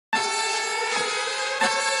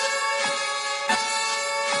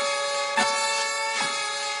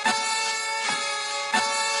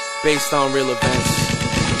based on real events.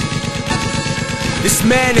 This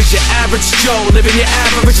man is your average Joe, living your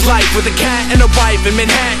average life with a cat and a wife in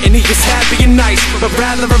Manhattan. He is happy and nice, but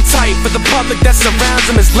rather uptight. But the public that surrounds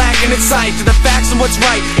him is lacking in sight to the facts and what's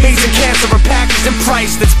right. AIDS and cancer are packaged and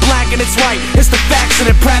priced. It's black and it's white. It's the facts and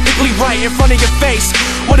it practically right in front of your face.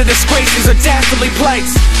 What a disgrace, these are dastardly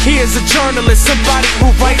plights. He is a journalist, somebody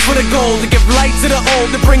who writes with a goal to give light to the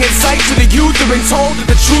old, to bring insight to the youth. They've been told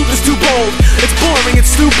that the truth is too bold. It's boring,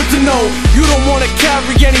 it's stupid to know. You don't want to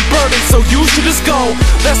carry any burden, so you should just go.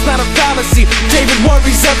 That's not a fallacy. David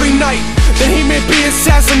worries every night that he may be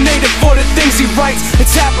assassinated for the things he writes.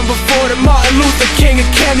 It's happened before to Martin Luther King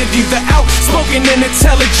and Kennedy. The outspoken and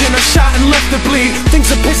intelligent are shot and left to bleed.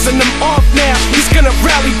 Things are pissing him off now. He's gonna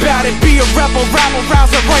rally about it, be a rebel, rabble,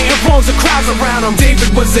 rouser, right and wrongs the crowds around him.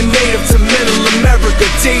 David was a native to Middle America,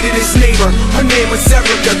 dated his neighbor. Her name was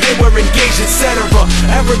Erica. They were engaged, etc.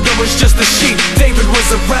 Erica was just a sheep. David was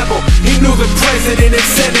a rebel. He knew the president and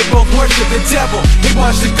Senate both worship the devil. He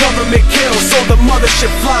watched the government kill, so the mothership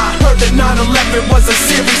fly. Heard that 9/11 was a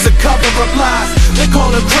series of cover-up lies. They call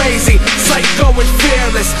him crazy, psycho and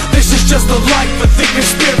fearless. This is just the life of the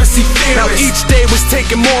conspiracy theorist. Now each day was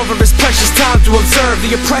taking more of his precious time to observe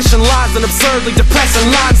the oppression, lies, and absurdly depressing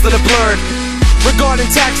lines that are blurred regarding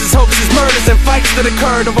taxes, hoaxes, murders, and fights that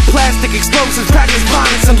occurred over plastic explosives, practice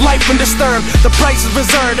violence, and life undisturbed. The price is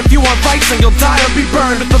reserved. If you want rights, then you'll die or be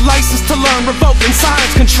burned. With the license to learn, revoked in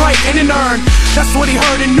silence, contrite and in earn. That's what he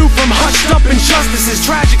heard and knew from hushed up injustices.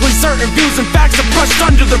 Tragically certain views and facts are brushed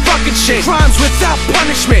under the rug and shit. Crimes without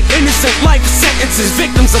punishment, innocent life sentences,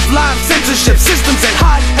 victims of live censorship, systems that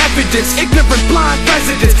hide evidence, ignorant blind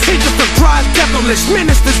presidents, hidden from pride, devilish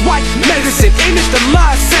ministers, white medicine, ain't it the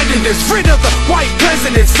lies sedatives, rid of the white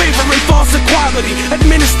presidents, favoring false equality,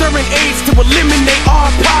 administering aids to eliminate our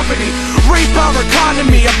poverty, rape our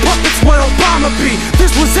economy, a puppet's what Obama be.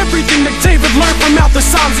 This was everything that David learned from out the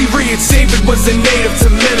Psalms he reads. David was a native to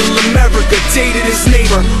Middle America, dated his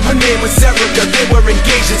neighbor. Her name was Erica. They were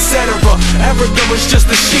engaged, etc. Erica was just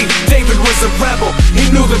a sheep. David was a rebel. He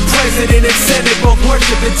knew the president and Senate both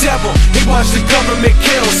worship the devil. He watched the government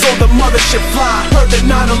kill, so the mothership fly. Heard that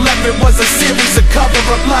 9/11 was a series of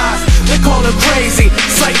cover-up lies. They call him crazy,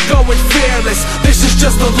 psycho and fearless. This is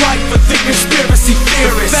just the life of the conspiracy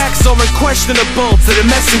theorist. The facts are unquestionable to the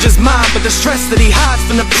messenger's mind, but the stress that he hides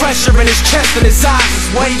from the pressure in his chest and his eyes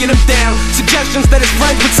is weighing him down. Suggestions that his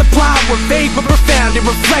friends would supply were vague but profound. It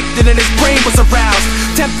reflected and his brain was aroused.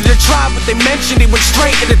 Tempted to try what they mentioned, he went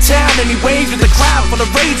straight into town and he waved at the crowd full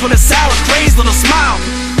of rage with a sour, crazed little smile.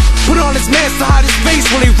 Put on his mask to hide his face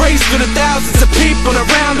when he raced through the thousands of people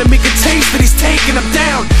around him. He could taste that he's taking them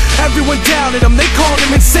down. Everyone doubted him, they called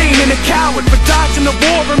him insane and a coward for dodging the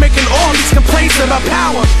war and making all these complaints about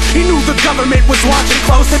power. He knew the government was watching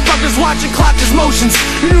close, they fuckers watching clocked his motions.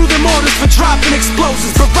 He knew them orders for dropping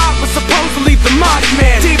explosives, but Rob was supposed to lead the mighty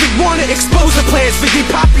man. David wanted to expose the plans for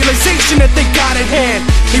depopulation that they got in hand.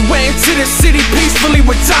 He went into the city peacefully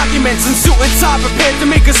with documents and suit and tie, prepared to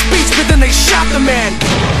make a speech, but then they shot the man.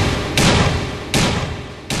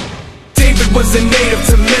 David was a native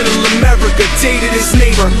to Middle America, dated his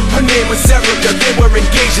neighbor. Her name was Erica. They were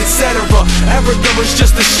engaged, etc. Erica was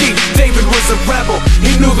just a sheep. David was a rebel.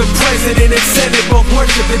 He knew the president and Senate both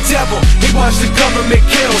worship the devil. He watched the government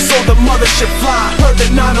kill, so the mothership fly. Heard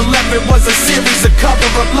that 9/11 was a series of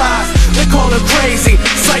cover-up lies. They call him crazy,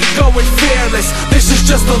 psycho and fearless. This is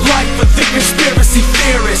just the life of the conspiracy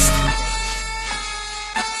theorist.